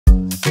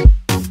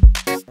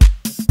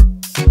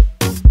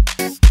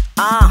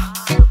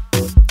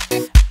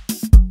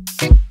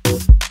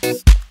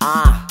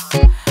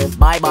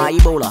Bye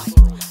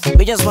Ebola.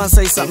 We just want to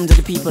say something to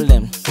the people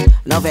them.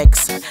 No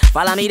vex.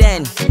 Follow me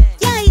then.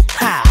 Yay!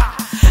 Ha!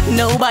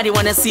 Nobody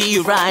wanna see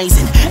you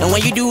rising, and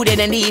when you do they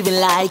don't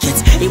even like it.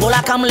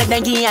 Ebola come let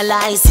them give you a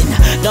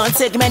license. Don't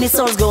take many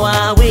souls go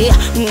away.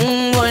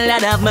 Oh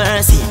Lord have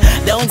mercy.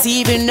 Don't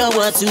even know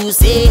what to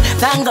say.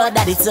 Thank God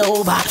that it's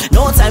over.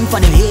 No time for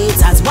the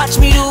haters. Watch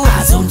me do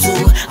azonto,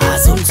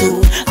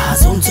 azonto,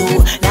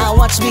 azonto. Now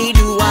watch me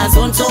do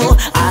azonto,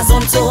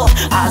 azonto,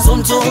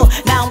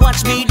 azonto. Now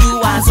watch me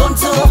do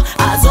azonto,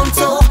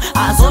 azonto,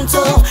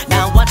 azonto.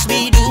 Now watch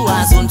me do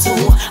azonto,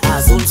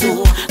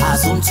 azonto,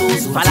 azonto.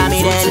 Follow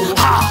me then.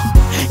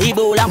 Ha!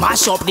 Ebola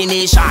mash up the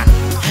nation.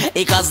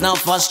 It cause no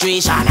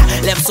frustration.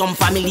 Left some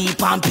family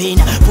pumping.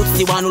 Put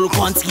the one who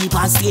can't keep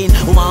us skin.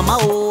 Oh mama,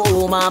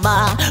 oh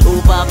mama,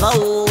 oh papa,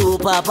 oh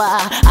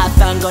papa. I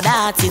thank God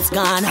that it's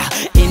gone.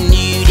 A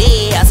new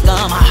day has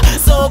come.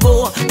 So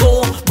go,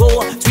 go,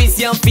 go. Twist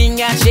your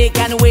finger, shake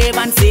and wave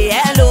and say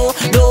hello,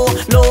 low,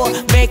 low.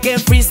 Make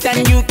it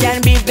freestyle, you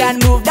can beat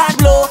that, move that,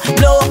 blow,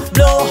 blow,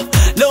 blow.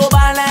 Low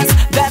balance,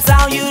 that's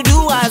how you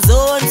do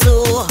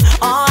azonto.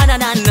 Oh na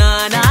na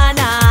na na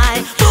na.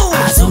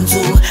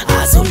 Azonto,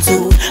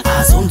 azonto,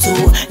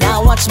 azonto.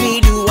 Now watch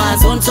me do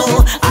azonto,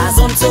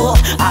 azonto,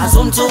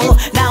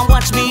 azonto. Now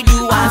watch me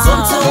do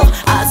azonto,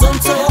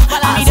 azonto,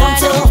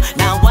 azonto.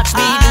 Now watch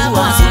me do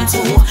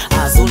azonto,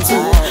 azonto,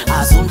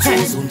 azonto,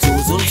 azonto,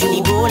 azonto.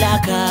 Ebola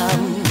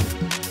come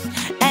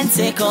and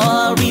take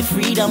all we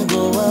freedom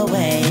go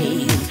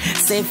away.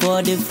 Say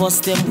for the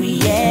first time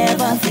we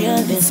ever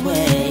feel this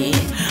way.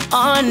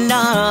 Oh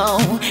no,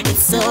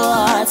 it's so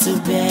hard to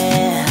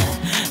bear.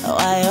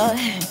 Oh,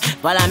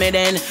 follow me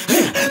then.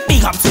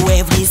 Big up to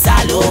every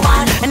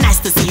Salomon. Nice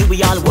to see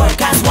we all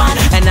work as one.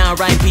 And I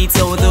repeat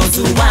to those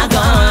who are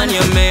gone.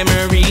 Your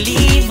memory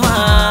live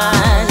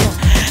on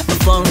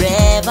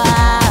forever.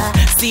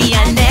 See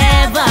I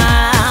never.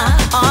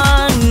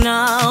 Oh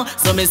no.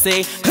 So me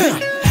say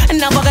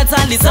now forget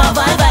all the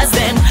survivors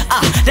them.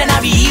 Then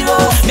I be hero.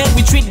 Make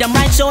we treat them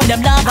right, show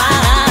them love.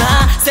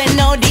 Say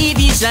no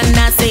division.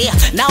 I say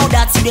now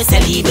that you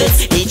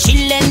celebrate. They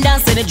chill and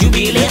dance and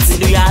jubilate.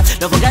 Do ya?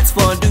 Don't forget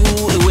for do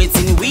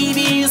waiting we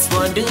be used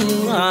for do.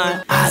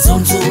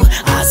 Azonto,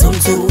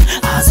 azonto,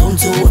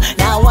 azonto.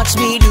 Now watch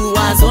me do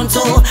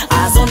azonto,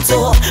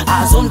 azonto,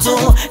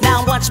 azonto.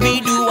 Now watch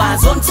me do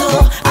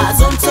azonto,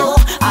 azonto.